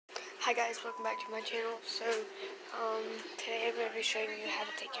Hi guys, welcome back to my channel. So, today I'm going to be showing you how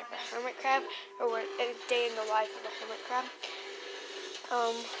to take care of a hermit crab, or what a day in the life of a hermit crab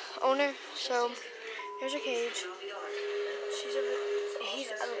owner. So, here's a cage.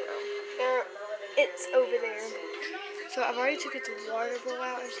 I don't know. It's over there. So I've already took its water bowl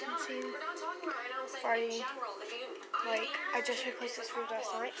out, as you can see. I just replaced its food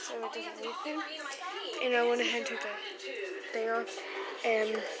last night, so it doesn't need food. And I went ahead and took the thing off,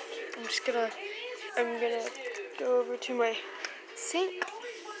 and I'm gonna go over to my sink.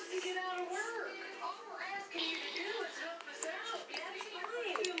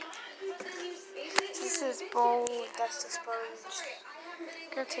 This is bowl, that's the sponge.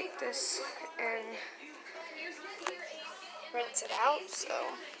 I'm gonna take this and rinse it out, so.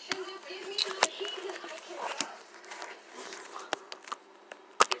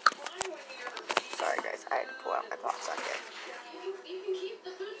 Sorry guys, I had to pull out my pop socket.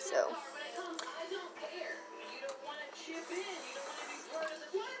 So.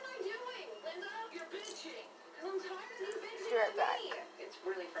 Be right back. It's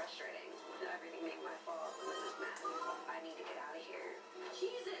really frustrating. Everything being my fault and then just mad. I need to get out of here.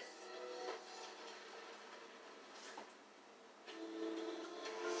 Jesus!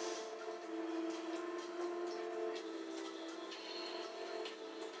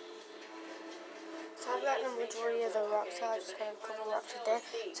 So I've gotten a majority of the rocks out. I just got a couple rocks right there.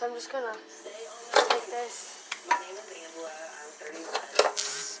 So I'm just gonna take this. My name is Angela. I'm 31.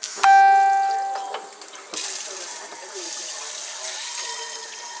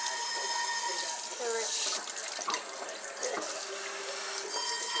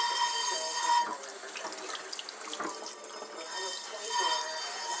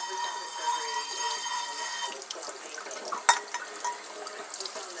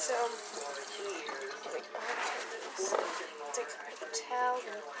 So, take some paper towel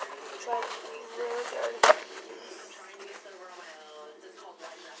and try to be really good.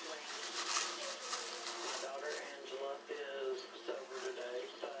 Daughter Angela is sober today,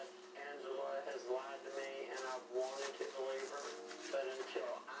 but Angela has lied to me, and I've wanted to believe her. But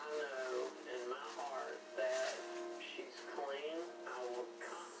until I know in my heart that she's clean, I will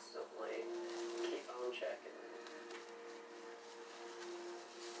constantly keep on checking.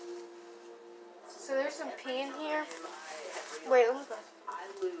 So there's some pee in here. Wait, let me go. I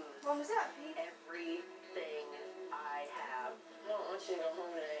lose Mom, is that pee? everything I have. I don't want you to go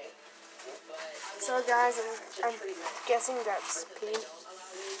home today. So guys, I'm guessing that's pee.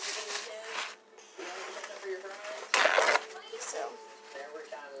 So Every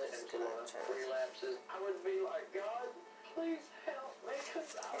time that Angela relapses, I would be like, God, please help me,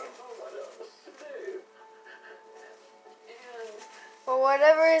 because I don't know what else to do. And well,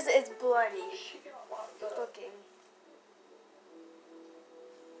 whatever it is, it's bloody. she got locked up. Looking.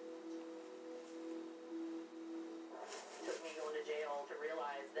 It took me going to jail to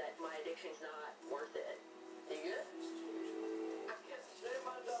realize that my addiction's not worth it. You good? I can't see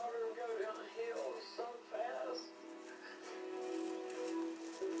my daughter go downhill so fast.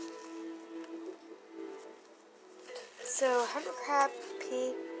 So hermit crab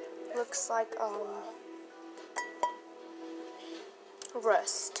pee looks like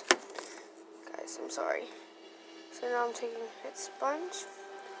rust. Guys, I'm sorry. So now I'm taking its sponge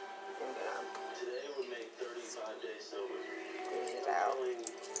and Today would make 35 days sober. squeeze it out.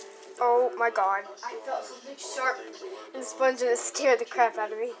 Oh my god. I felt something sharp in the sponge and it scared the crap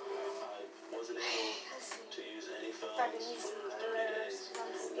out of me. I wasn't able to use any phones for 30 days.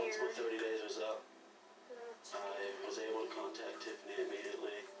 Once my 30 days was up, I was able to contact Tiffany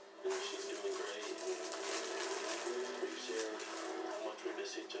immediately, and she's doing great. We shared how much we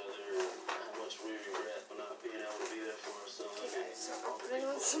miss each other and how much we regret for not being able to be there for our son. Okay, so I'm putting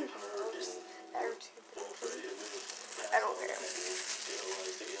on some gloves that are too big. I don't care.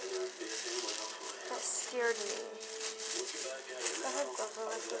 That scared me. I had gloves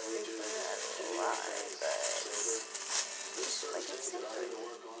on, I was supposed to be for that a lot, but like it's simple.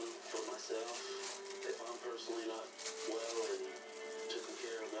 For myself, if I'm personally not well and taken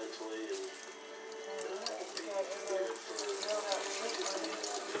care of mentally and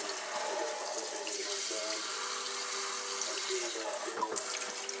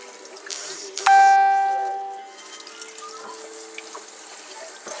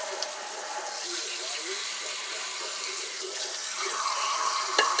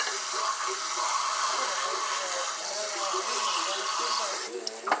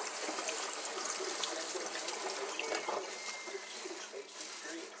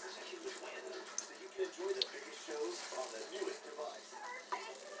enjoy the biggest shows on the newest device.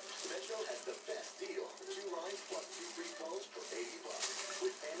 Metro has the best deal. 2 lines plus 2 free phones for $80.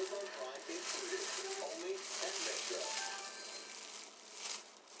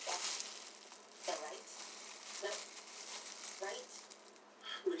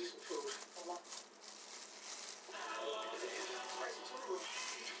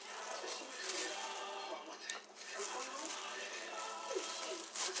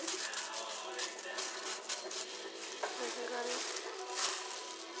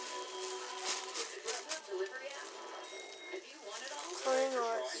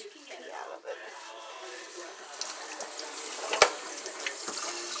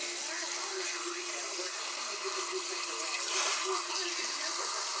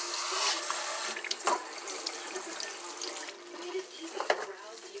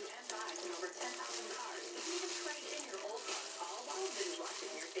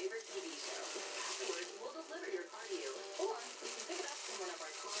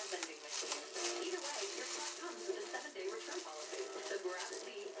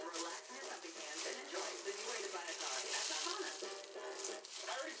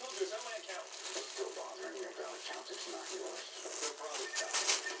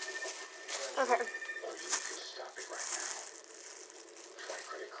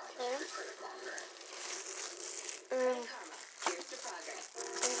 And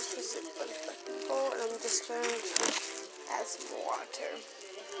just put it back in the bowl, and I'm just going to add some water.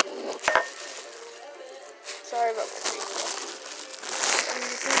 Sorry about my face.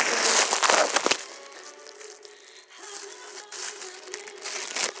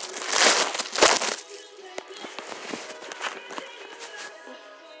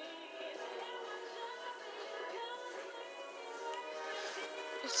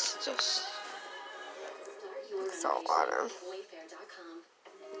 It's just salt water.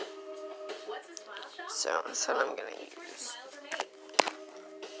 So that's what I'm gonna use.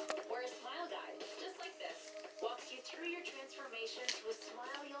 Where a smile guide, just like this, walks you through your transformation to a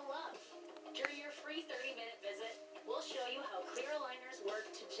smile you'll love. During your free 30-minute visit, we'll show you how clear aligners work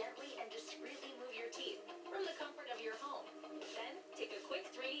to gently and discreetly move your teeth from the comfort of your home. Then, take a quick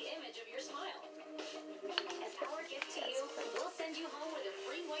 3D image of your smile. As our gift to you, we'll send you home with a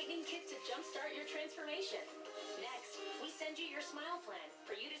free whitening kit to jumpstart your transformation. Next, we send you your smile plan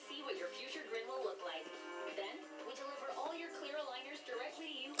for you to see what your future grin will look like. Then, we deliver all your clear aligners directly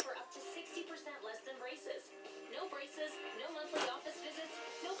to you for up to 60% less than braces. No braces, no monthly office visits,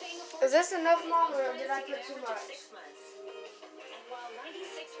 no paying a fortune. Is this enough, Mom, or did I put too much? 6 months. And while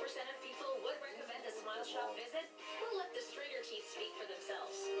 96% of people would recommend a Smile Shop visit, we'll let the straighter teeth speak for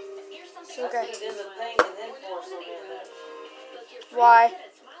themselves. Here's something else Okay. you can smile. Book your free Why? visit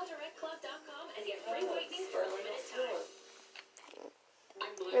at SmileDirectClub.com and get free whitening for a limited time.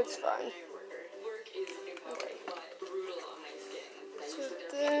 It's fine. So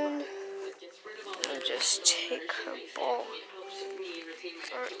then I'll just take her bowl,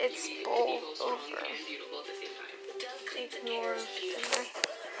 or its bowl over. Ignore them.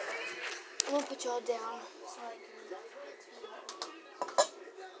 I'm gonna put y'all down so I can.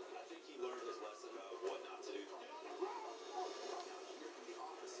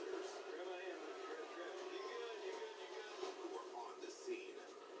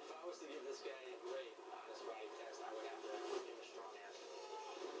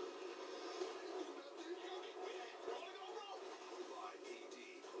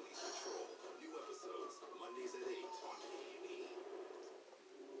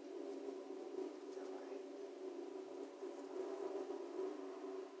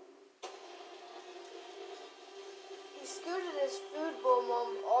 He scooted his food bowl,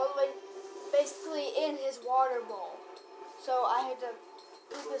 Mom, all the way basically in his water bowl. So I had to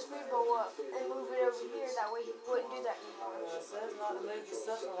move his food bowl up and move it over here. That way he wouldn't do that anymore. It says not to move the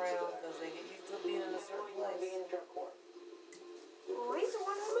stuff around because they get used to it being in a certain place. Well, he's the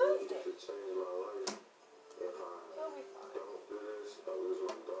one who moved it. He'll be fine.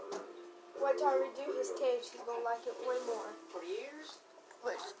 Wait till I redo his cage. He's gonna like it way more. For years,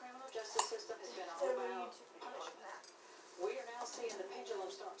 Which our criminal justice system has been all about punishment. We are now seeing the pendulum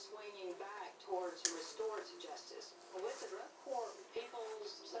start swinging back towards restorative justice. With the drug court,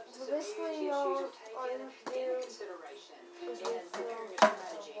 people's substance abuse issues are taken into consideration in preparing a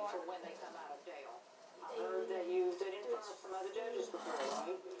strategy for when they come out of jail. I heard that you've been in front of some other judges before,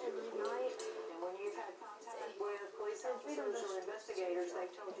 right? every night. And when you've had contact with police officers or investigators, they've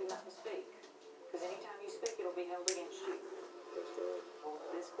told you not to speak. Because anytime you speak, it'll be held against you. Well,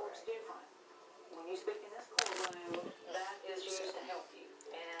 this court's different. When you speak in this courtroom, that is used to help you.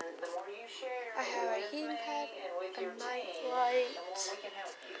 And the more you share I have a with heating me pad, and with a your night team, light, the more we can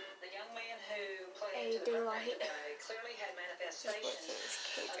help you. The young man who played a into the murder daylight. today clearly had Just working manifestations his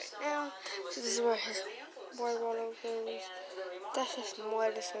cage of right someone now. who was So this is where his under the influence of water bottle something. goes. And the That's remarkable just tool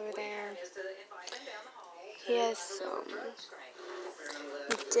lettuce that over we there. have is to invite him down the hall He has some.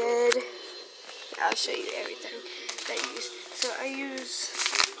 He did. I'll show you everything that I use. So I use.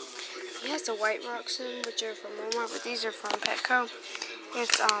 He has the white rocks in, which are from Walmart, but these are from Petco.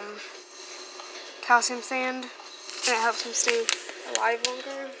 It's calcium sand, and it helps them stay alive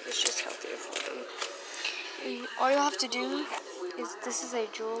longer. It's just healthier for them. And all you have to do is, this is a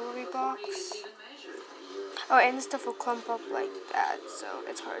jewelry box. Oh, and this stuff will clump up like that, so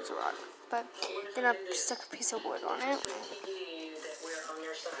it's hard to rock. But then I stuck a piece of wood on it.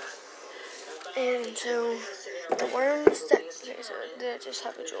 And so the worms that, okay, so they just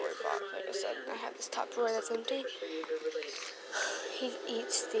have a jewelry box. Like I said, I have this top drawer that's empty. He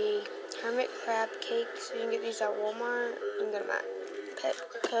eats the hermit crab cake, so you can get these at Walmart. You can get them at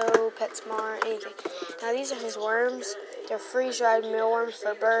Petco, PetSmart, anything. Now these are his worms. They're freeze-dried mealworms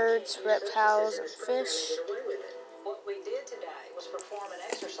for birds, reptiles, and fish. What we did today was perform an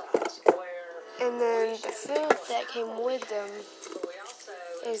exercise where And then the food that came with them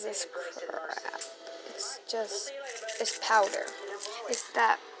is this crap. It's powder. It's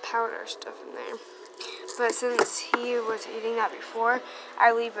that powder stuff in there. But since he was eating that before,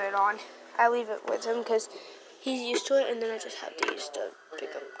 I leave it on. I leave it with him because he's used to it, and then I just have to use to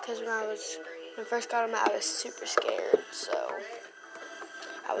pick up. Because when I first got him, I was super scared. So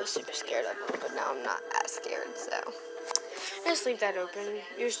I was super scared of him, but now I'm not as scared. So I just leave that open.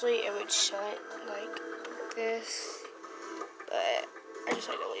 Usually it would shut like this, but I just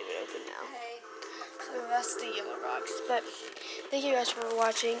like to leave it open now. So that's the yellow rocks. But thank you guys for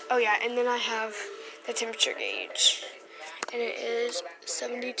watching. Oh yeah, and then I have the temperature gauge, and it is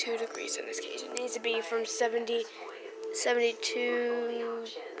 72 degrees in this cage. It needs to be from 70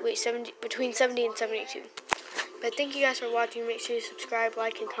 between 70 and 72. But thank you guys for watching. Make sure you subscribe,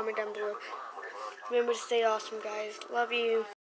 like, and comment down below. Remember to stay awesome, guys. Love you.